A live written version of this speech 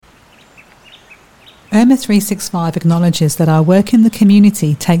Irma 365 acknowledges that our work in the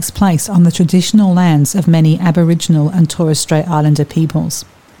community takes place on the traditional lands of many Aboriginal and Torres Strait Islander peoples,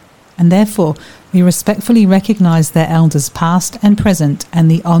 and therefore we respectfully recognise their elders past and present and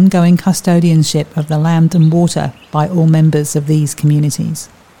the ongoing custodianship of the land and water by all members of these communities.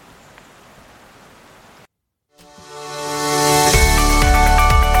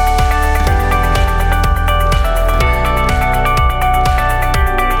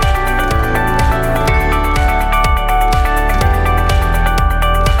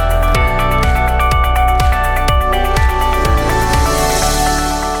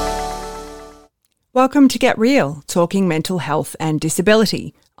 Welcome to Get Real, talking mental health and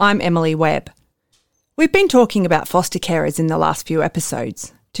disability. I'm Emily Webb. We've been talking about foster carers in the last few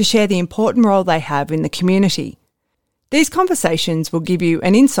episodes to share the important role they have in the community. These conversations will give you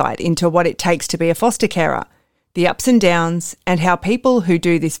an insight into what it takes to be a foster carer, the ups and downs, and how people who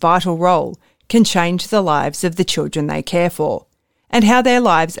do this vital role can change the lives of the children they care for, and how their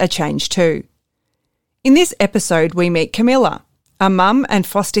lives are changed too. In this episode, we meet Camilla, a mum and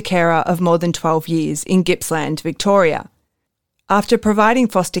foster carer of more than 12 years in Gippsland, Victoria. After providing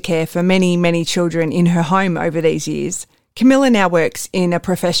foster care for many, many children in her home over these years, Camilla now works in a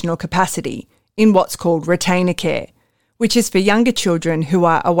professional capacity in what's called retainer care, which is for younger children who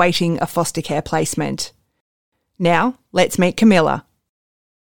are awaiting a foster care placement. Now, let's meet Camilla.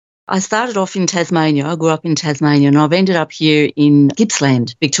 I started off in Tasmania. I grew up in Tasmania and I've ended up here in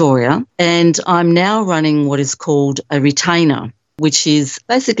Gippsland, Victoria, and I'm now running what is called a retainer, which is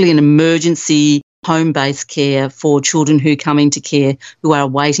basically an emergency home-based care for children who come into care who are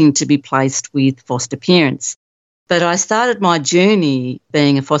waiting to be placed with foster parents. But I started my journey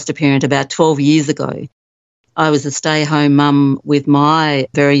being a foster parent about 12 years ago. I was a stay-home mum with my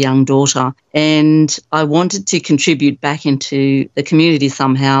very young daughter, and I wanted to contribute back into the community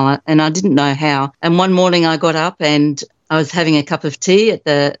somehow, and I didn't know how. And one morning I got up and I was having a cup of tea at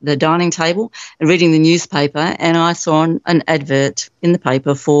the dining table and reading the newspaper, and I saw an advert in the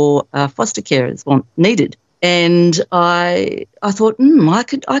paper for foster carers needed. And I thought,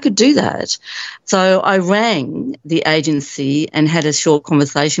 I could do that. So I rang the agency and had a short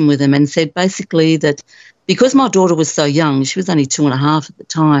conversation with them and said basically that because my daughter was so young, she was only 2.5 at the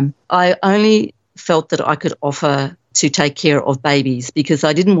time, I only felt that I could offer to take care of babies because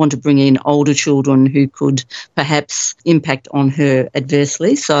I didn't want to bring in older children who could perhaps impact on her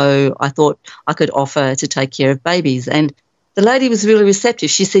adversely. So I thought I could offer to take care of babies. And the lady was really receptive.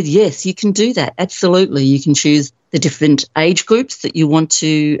 She said, yes, you can do that. Absolutely. You can choose the different age groups that you want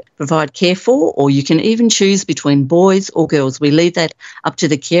to provide care for, or you can even choose between boys or girls. We leave that up to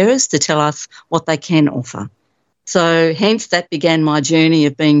the carers to tell us what they can offer. So hence that began my journey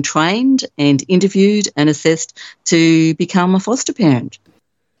of being trained and interviewed and assessed to become a foster parent.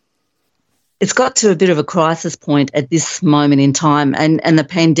 It's got to a bit of a crisis point at this moment in time, and the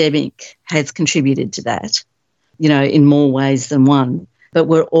pandemic has contributed to that, in more ways than one. But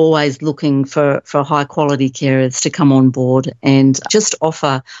we're always looking for high-quality carers to come on board and just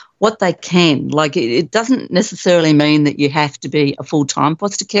offer what they can. Like, it doesn't necessarily mean that you have to be a full-time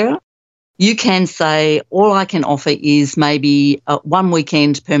foster carer. You can say, all I can offer is maybe 1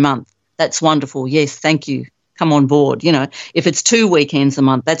 weekend per month. That's wonderful. Yes, thank you. Come on board. If it's 2 weekends a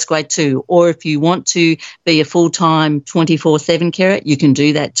month, that's great too. Or if you want to be a full-time 24/7 carer, you can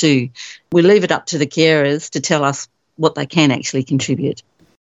do that too. We leave it up to the carers to tell us what they can actually contribute.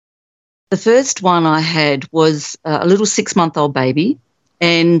 The first one I had was a little 6-month-old baby.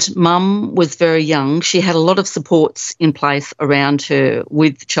 And mum was very young. She had a lot of supports in place around her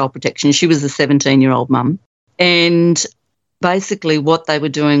with child protection. She was a 17-year-old mum. And basically what they were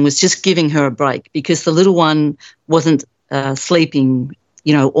doing was just giving her a break because the little one wasn't sleeping,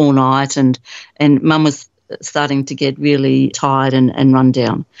 all night. And mum was starting to get really tired and run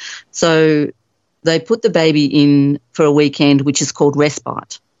down. So they put the baby in for a weekend, which is called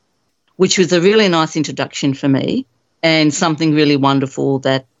respite, which was a really nice introduction for me. And something really wonderful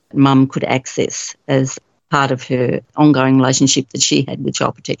that mum could access as part of her ongoing relationship that she had with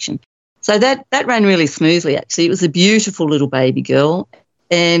child protection. So that ran really smoothly, actually. It was a beautiful little baby girl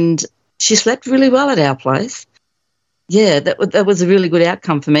and she slept really well at our place. Yeah, that was a really good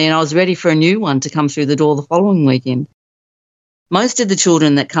outcome for me, and I was ready for a new one to come through the door the following weekend. Most of the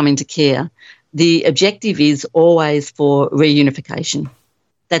children that come into care, the objective is always for reunification.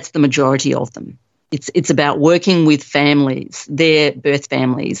 That's the majority of them. It's about working with families, their birth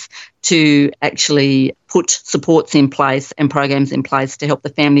families, to actually put supports in place and programs in place to help the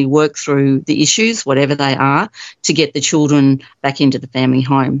family work through the issues, whatever they are, to get the children back into the family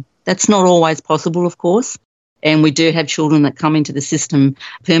home. That's not always possible, of course, and we do have children that come into the system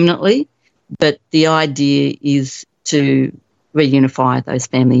permanently, But the idea is to reunify those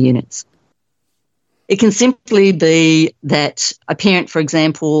family units. It can simply be that a parent, for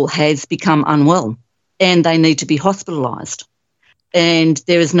example, has become unwell and they need to be hospitalised, and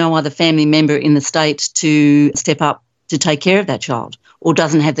there is no other family member in the state to step up to take care of that child, or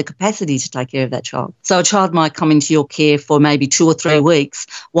doesn't have the capacity to take care of that child. So a child might come into your care for maybe 2 or 3 weeks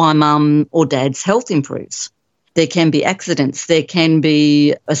while mum or dad's health improves. There can be accidents. There can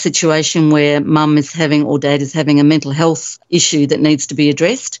be a situation where mum is having or dad is having a mental health issue that needs to be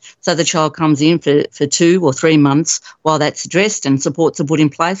addressed. So the child comes in for 2 or 3 months while that's addressed and supports are put in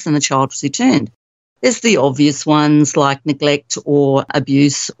place and the child is returned. There's the obvious ones like neglect or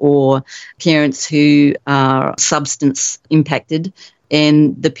abuse, or parents who are substance impacted,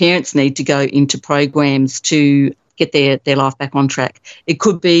 and the parents need to go into programs to get their life back on track. It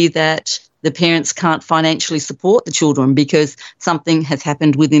could be that the parents can't financially support the children because something has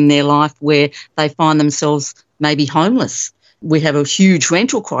happened within their life where they find themselves maybe homeless. We have a huge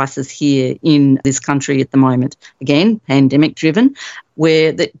rental crisis here in this country at the moment, again, pandemic driven,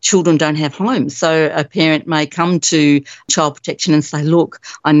 where the children don't have homes. So a parent may come to Child Protection and say, look,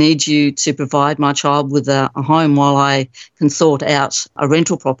 I need you to provide my child with a home while I can sort out a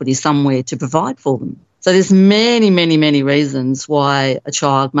rental property somewhere to provide for them. So there's many, many, many reasons why a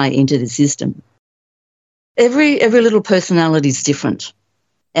child may enter the system. Every little personality is different,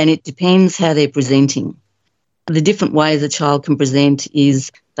 and it depends how they're presenting. The different ways a child can present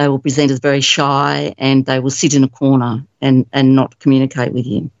is they will present as very shy and they will sit in a corner and not communicate with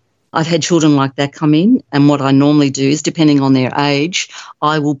you. I've had children like that come in, and what I normally do is, depending on their age,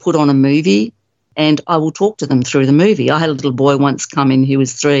 I will put on a movie and I will talk to them through the movie. I had a little boy once come in who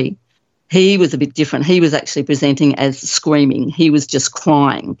was 3. He was a bit different. He was actually presenting as screaming. He was just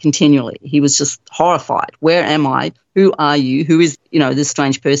crying continually. He was just horrified. Where am I? Who are you? Who is, this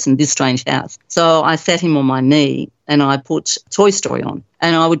strange person, this strange house? So I sat him on my knee and I put Toy Story on,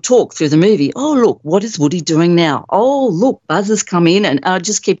 and I would talk through the movie. Oh, look, what is Woody doing now? Oh, look, Buzz has come in, and I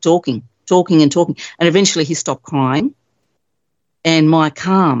just keep talking. And eventually he stopped crying, and my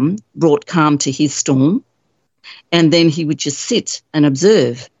calm brought calm to his storm, and then he would just sit and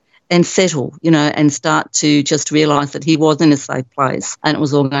observe and settle, and start to just realise that he was in a safe place and it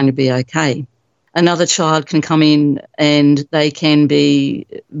was all going to be okay. Another child can come in and they can be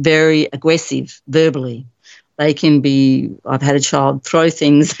very aggressive verbally. They can be, I've had a child throw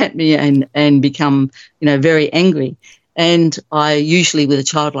things at me and become, very angry. And I usually, with a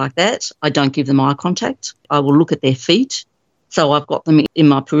child like that, I don't give them eye contact. I will look at their feet. So I've got them in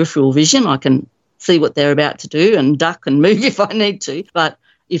my peripheral vision. I can see what they're about to do and duck and move if I need to. But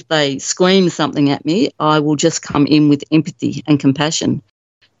if they scream something at me, I will just come in with empathy and compassion.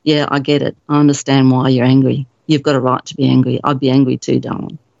 Yeah, I get it. I understand why you're angry. You've got a right to be angry. I'd be angry too,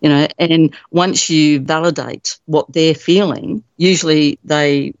 darling. And once you validate what they're feeling, usually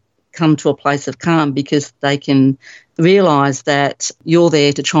they come to a place of calm because they can realise that you're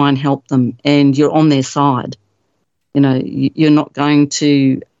there to try and help them and you're on their side. You're not going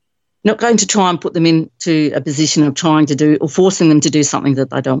to try and put them into a position of trying to do or forcing them to do something that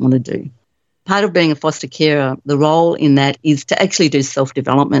they don't want to do. Part of being a foster carer, the role in that is to actually do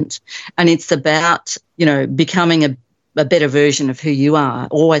self-development. And it's about, becoming a better version of who you are,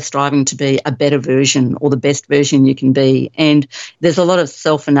 always striving to be a better version or the best version you can be. And there's a lot of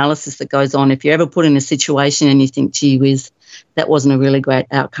self-analysis that goes on. If you're ever put in a situation and you think, gee whiz, that wasn't a really great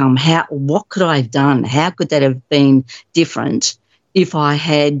outcome, what could I have done? How could that have been different if I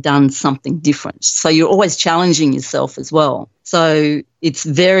had done something different? So you're always challenging yourself as well. So it's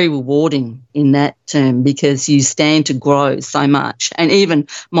very rewarding in that term because you stand to grow so much. And even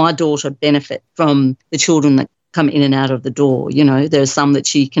my daughter benefit from the children that come in and out of the door. There are some that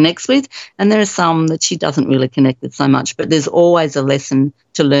she connects with and there are some that she doesn't really connect with so much, but there's always a lesson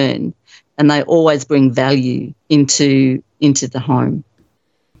to learn and they always bring value into the home.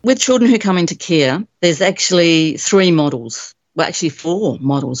 With children who come into care, there's actually 4 models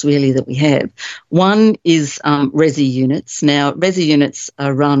really that we have. One is resi units. Now, resi units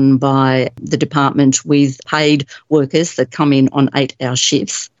are run by the department with paid workers that come in on 8-hour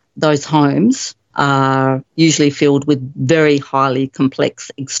shifts. Those homes are usually filled with very highly complex,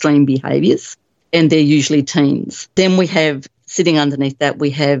 extreme behaviours, and they're usually teens. Then we have, sitting underneath that, we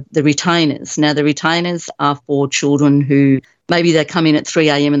have the retainers. Now, the retainers are for children who maybe they come in at 3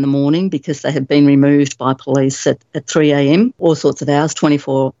 a.m. in the morning because they have been removed by police at 3 a.m, all sorts of hours,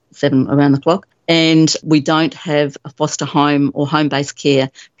 24/7 around the clock. And we don't have a foster home or home-based care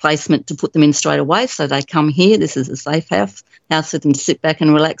placement to put them in straight away. So they come here. This is a safe house for them to sit back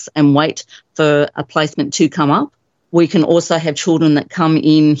and relax and wait for a placement to come up. We can also have children that come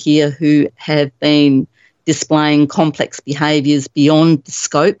in here who have been displaying complex behaviours beyond the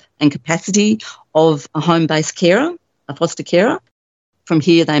scope and capacity of a home-based carer, a foster carer. From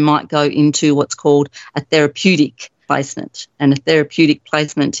here, they might go into what's called a therapeutic placement. And a therapeutic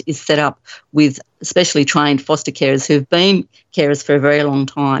placement is set up with specially trained foster carers who've been carers for a very long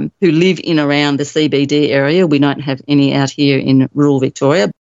time, who live in around the CBD area. We don't have any out here in rural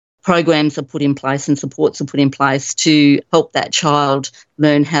Victoria. Programs are put in place and supports are put in place to help that child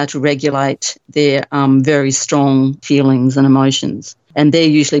learn how to regulate their very strong feelings and emotions. And they're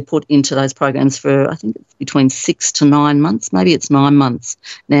usually put into those programs for, I think it's between 6 to 9 months, maybe it's 9 months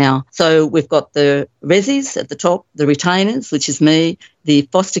now. So we've got the resis at the top, the retainers, which is me, the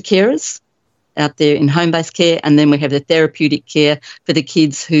foster carers out there in home-based care, and then we have the therapeutic care for the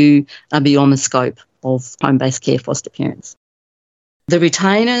kids who are beyond the scope of home-based care foster parents. The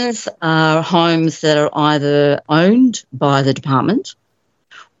retainers are homes that are either owned by the department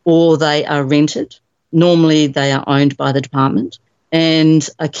or they are rented. Normally they are owned by the department. And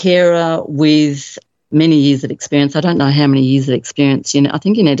a carer with many years of experience, I don't know how many years of experience, I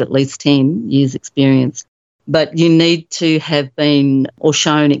think you need at least 10 years experience, but you need to have been or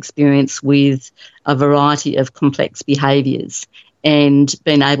shown experience with a variety of complex behaviours and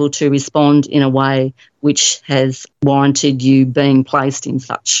been able to respond in a way which has warranted you being placed in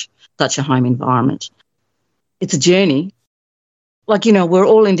such a home environment. It's a journey. We're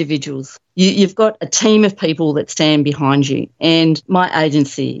all individuals. You've got a team of people that stand behind you. And my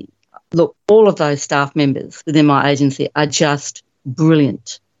agency, look, all of those staff members within my agency are just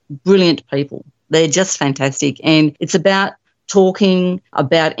brilliant people. They're just fantastic. And it's about talking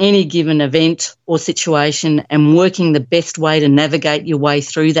about any given event or situation and working the best way to navigate your way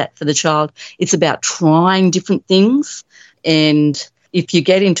through that for the child. It's about trying different things. And if you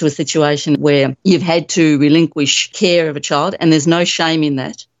get into a situation where you've had to relinquish care of a child, and there's no shame in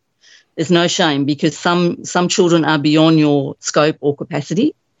that, there's no shame because some children are beyond your scope or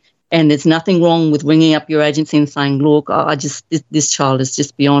capacity, and there's nothing wrong with ringing up your agency and saying, look, this child is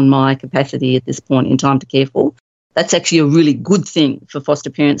just beyond my capacity at this point in time to care for. That's actually a really good thing for foster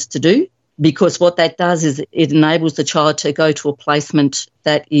parents to do, because what that does is it enables the child to go to a placement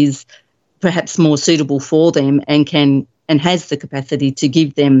that is perhaps more suitable for them and has the capacity to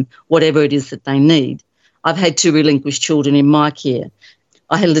give them whatever it is that they need. I've had to relinquish children in my care.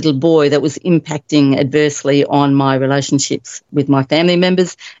 I had a little boy that was impacting adversely on my relationships with my family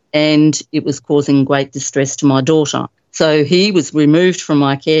members, and it was causing great distress to my daughter. So he was removed from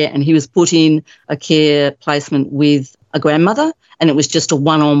my care and he was put in a care placement with a grandmother, and it was just a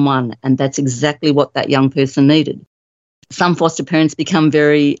one-on-one, and that's exactly what that young person needed. Some foster parents become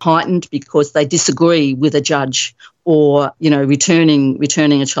very heightened because they disagree with a judge or, returning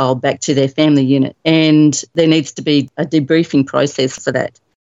a child back to their family unit, and there needs to be a debriefing process for that.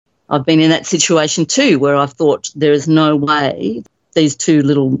 I've been in that situation too where I've thought there is no way these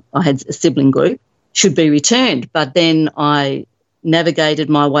I had a sibling group, should be returned. But then I navigated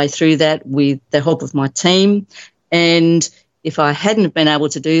my way through that with the help of my team, and if I hadn't been able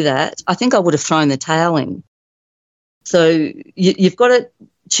to do that, I think I would have thrown the towel in. So you've got to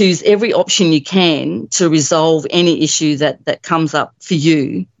choose every option you can to resolve any issue that comes up for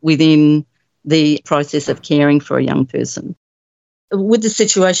you within the process of caring for a young person. With the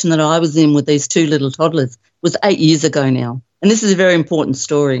situation that I was in with these two little toddlers was 8 years ago now. And this is a very important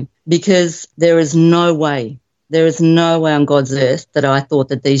story because there is no way on God's earth that I thought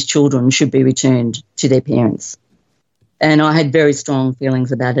that these children should be returned to their parents. And I had very strong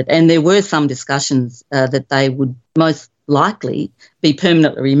feelings about it. And there were some discussions that they would most likely be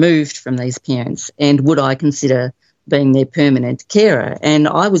permanently removed from these parents, and would I consider being their permanent carer? And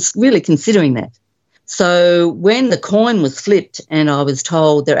I was really considering that. So when the coin was flipped and I was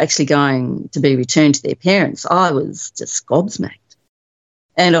told they're actually going to be returned to their parents, I was just gobsmacked.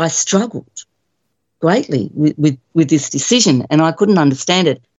 And I struggled greatly with this decision, and I couldn't understand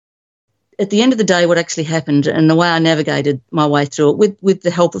it. At the end of the day, what actually happened and the way I navigated my way through it with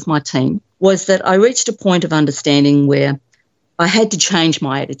the help of my team was that I reached a point of understanding where I had to change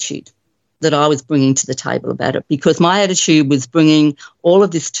my attitude that I was bringing to the table about it, because my attitude was bringing all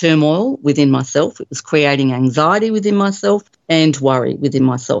of this turmoil within myself. It was creating anxiety within myself and worry within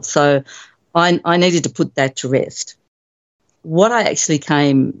myself. So I needed to put that to rest. What I actually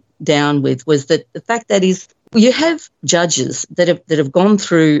came down with was that the fact that is, you have judges that have gone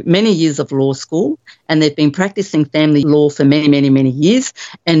through many years of law school, and they've been practicing family law for many, many, many years,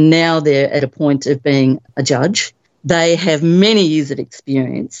 and now they're at a point of being a judge. They have many years of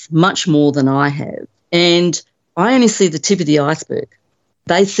experience, much more than I have, and I only see the tip of the iceberg.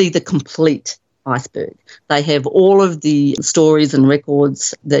 They see the complete iceberg. They have all of the stories and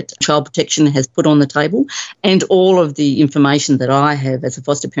records that Child Protection has put on the table and all of the information that I have as a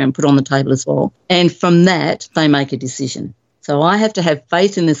foster parent put on the table as well. And from that, they make a decision. So I have to have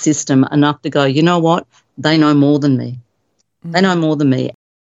faith in the system enough to go, you know what, they know more than me. They know more than me.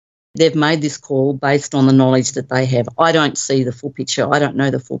 They've made this call based on the knowledge that they have. I don't see the full picture. I don't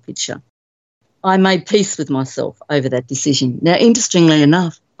know the full picture. I made peace with myself over that decision. Now, interestingly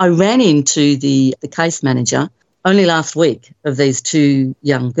enough, I ran into the case manager only last week of these two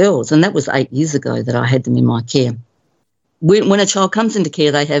young girls, and that was 8 years ago that I had them in my care. When a child comes into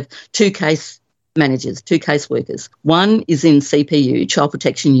care, they have two case managers, two case workers. One is in CPU, Child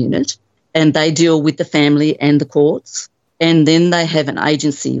Protection Unit, and they deal with the family and the courts. And then they have an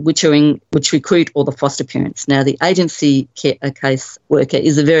agency which recruit all the foster parents. Now, the agency case worker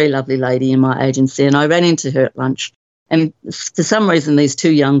is a very lovely lady in my agency, and I ran into her at lunch. And for some reason, these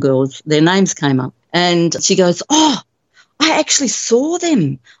two young girls, their names came up. And she goes, oh, I actually saw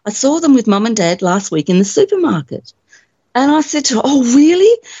them. I saw them with Mum and Dad last week in the supermarket. And I said to her, oh,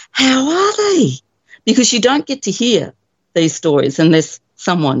 really? How are they? Because you don't get to hear these stories unless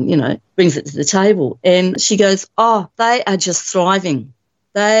someone, brings it to the table. And she goes, oh, they are just thriving.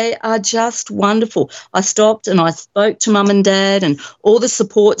 They are just wonderful. I stopped and I spoke to Mum and Dad and all the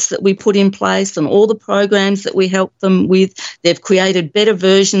supports that we put in place and all the programs that we help them with. They've created better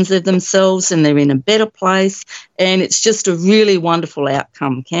versions of themselves and they're in a better place. And it's just a really wonderful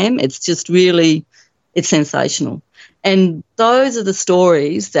outcome, Cam. It's sensational. And those are the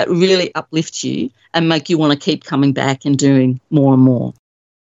stories that really uplift you and make you want to keep coming back and doing more and more.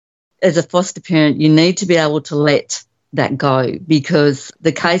 As a foster parent, you need to be able to let that go because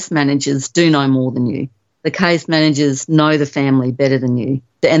the case managers do know more than you. The case managers know the family better than you.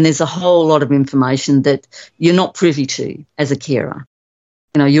 And there's a whole lot of information that you're not privy to as a carer.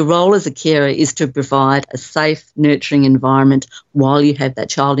 Your role as a carer is to provide a safe, nurturing environment while you have that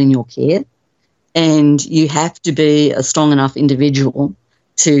child in your care. And you have to be a strong enough individual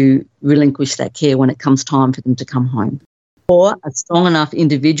to relinquish that care when it comes time for them to come home. Or a strong enough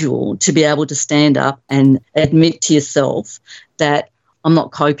individual to be able to stand up and admit to yourself that I'm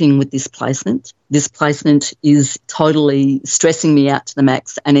not coping with this placement. This placement is totally stressing me out to the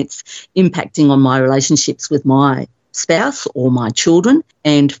max and it's impacting on my relationships with my spouse or my children.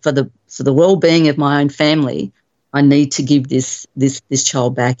 And for the well-being of my own family, I need to give this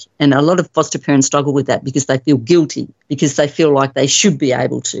child back. And a lot of foster parents struggle with that because they feel guilty, because they feel like they should be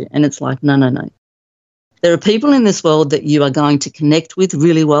able to. And it's like, no. There are people in this world that you are going to connect with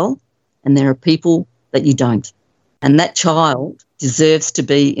really well, and there are people that you don't. And that child deserves to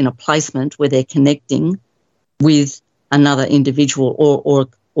be in a placement where they're connecting with another individual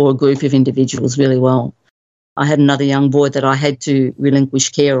or a group of individuals really well. I had another young boy that I had to relinquish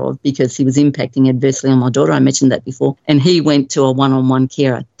care of because he was impacting adversely on my daughter. I mentioned that before. And he went to a one-on-one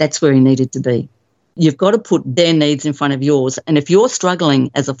carer. That's where he needed to be. You've got to put their needs in front of yours. And if you're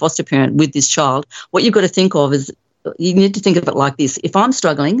struggling as a foster parent with this child, what you've got to think of is you need to think of it like this. If I'm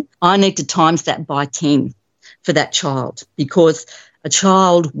struggling, I need to times that by 10 for that child because a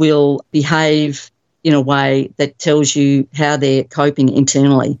child will behave in a way that tells you how they're coping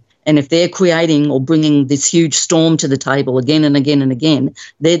internally. And if they're creating or bringing this huge storm to the table again and again and again,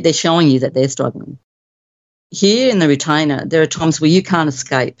 they're showing you that they're struggling. Here in the retainer, there are times where you can't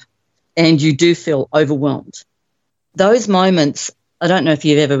escape and you do feel overwhelmed. Those moments, I don't know if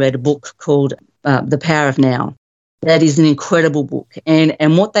you've ever read a book called The Power of Now. That is an incredible book.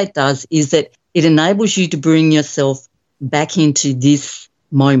 And what that does is that it enables you to bring yourself back into this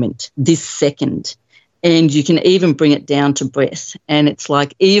moment, this second. And you can even bring it down to breath. And it's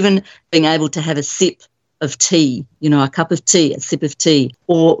like even being able to have a sip of tea, a cup of tea, a sip of tea,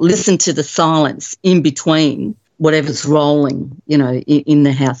 or listen to the silence in between whatever's rolling, in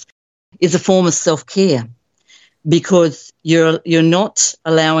the house is a form of self-care because you're not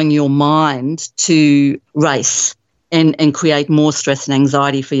allowing your mind to race and create more stress and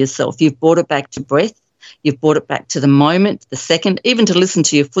anxiety for yourself. You've brought it back to breath. You've brought it back to the moment, the second, even to listen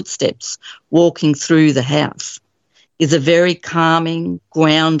to your footsteps walking through the house is a very calming,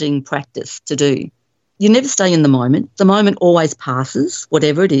 grounding practice to do. You never stay in the moment. The moment always passes,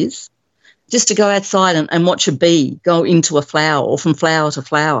 whatever it is. Just to go outside and watch a bee go into a flower or from flower to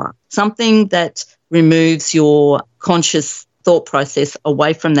flower, something that removes your conscious thought process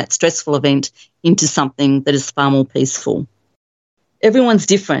away from that stressful event into something that is far more peaceful. Everyone's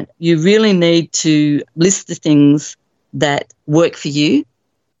different. You really need to list the things that work for you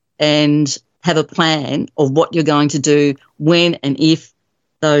and have a plan of what you're going to do when and if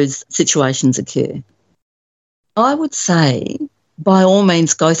those situations occur. I would say by all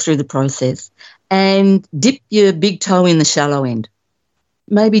means go through the process and dip your big toe in the shallow end.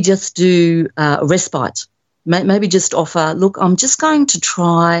 Maybe just do a respite. Maybe just offer, look, I'm just going to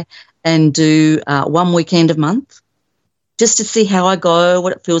try and do 1 weekend a month just to see how I go,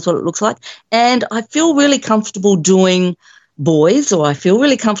 what it feels, what it looks like. And I feel really comfortable doing boys, or I feel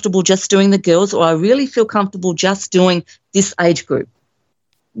really comfortable just doing the girls, or I really feel comfortable just doing this age group.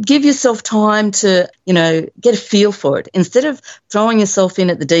 Give yourself time to, get a feel for it instead of throwing yourself in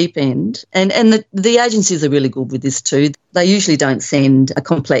at the deep end. And the agencies are really good with this too. They usually don't send a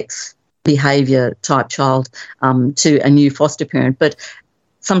complex behaviour type child to a new foster parent, but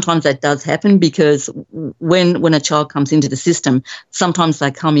sometimes that does happen because when a child comes into the system, sometimes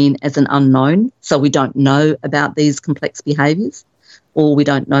they come in as an unknown, so we don't know about these complex behaviours or we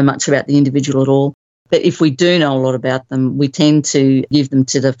don't know much about the individual at all. But if we do know a lot about them, we tend to give them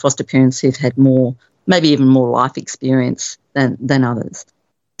to the foster parents who've had more, maybe even more life experience than others.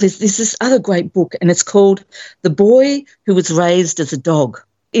 There's this other great book, and it's called The Boy Who Was Raised as a Dog.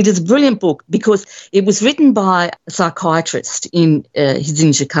 It is a brilliant book because it was written by a psychiatrist he's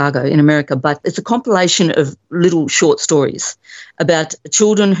in Chicago in America, but it's a compilation of little short stories about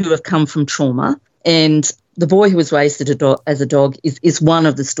children who have come from trauma. And The Boy Who Was Raised as a Dog is one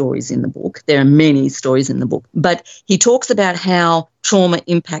of the stories in the book. There are many stories in the book, but he talks about how trauma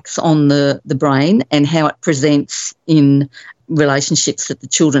impacts on the brain and how it presents in relationships that the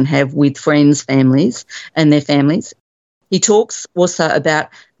children have with friends, families, and their families. He talks also about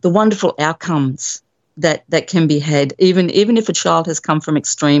the wonderful outcomes that can be had. Even if a child has come from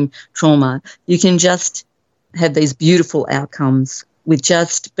extreme trauma, you can just have these beautiful outcomes with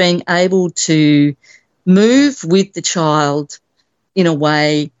just being able to move with the child in a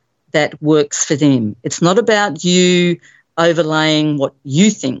way that works for them. It's not about you overlaying what you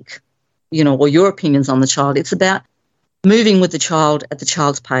think, or your opinions on the child. It's about moving with the child at the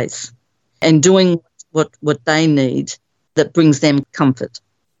child's pace and doing what they need that brings them comfort.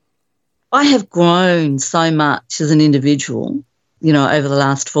 I have grown so much as an individual, over the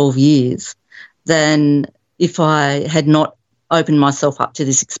last 12 years than if I had not opened myself up to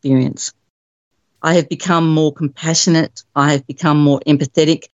this experience. I have become more compassionate. I have become more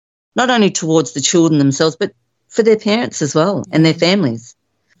empathetic, not only towards the children themselves, but for their parents as well and their families.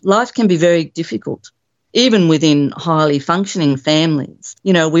 Life can be very difficult. Even within highly functioning families,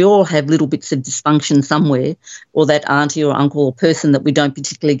 we all have little bits of dysfunction somewhere, or that auntie or uncle or person that we don't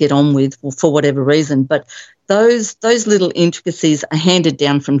particularly get on with for whatever reason. But those little intricacies are handed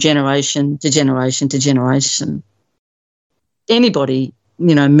down from generation to generation to generation. Anybody,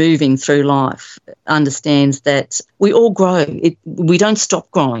 moving through life understands that we all grow. We don't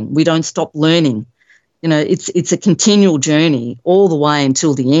stop growing. We don't stop learning. It's a continual journey all the way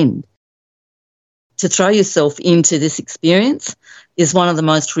until the end. To throw yourself into this experience is one of the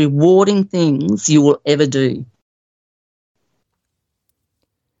most rewarding things you will ever do.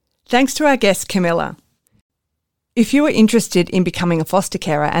 Thanks to our guest, Camilla. If you are interested in becoming a foster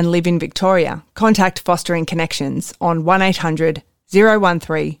carer and live in Victoria, contact Fostering Connections on 1800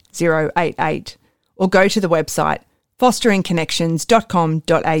 013 088 or go to the website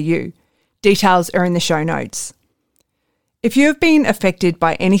fosteringconnections.com.au. Details are in the show notes. If you have been affected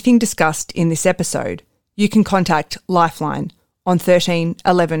by anything discussed in this episode, you can contact Lifeline on 13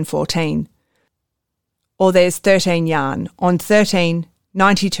 11 14. Or there's 13 Yarn on 13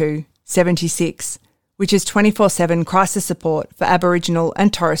 92 76, which is 24/7 crisis support for Aboriginal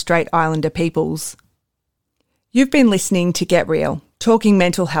and Torres Strait Islander peoples. You've been listening to Get Real, talking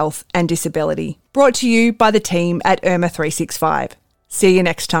mental health and disability, brought to you by the team at Irma 365. See you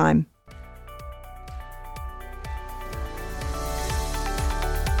next time.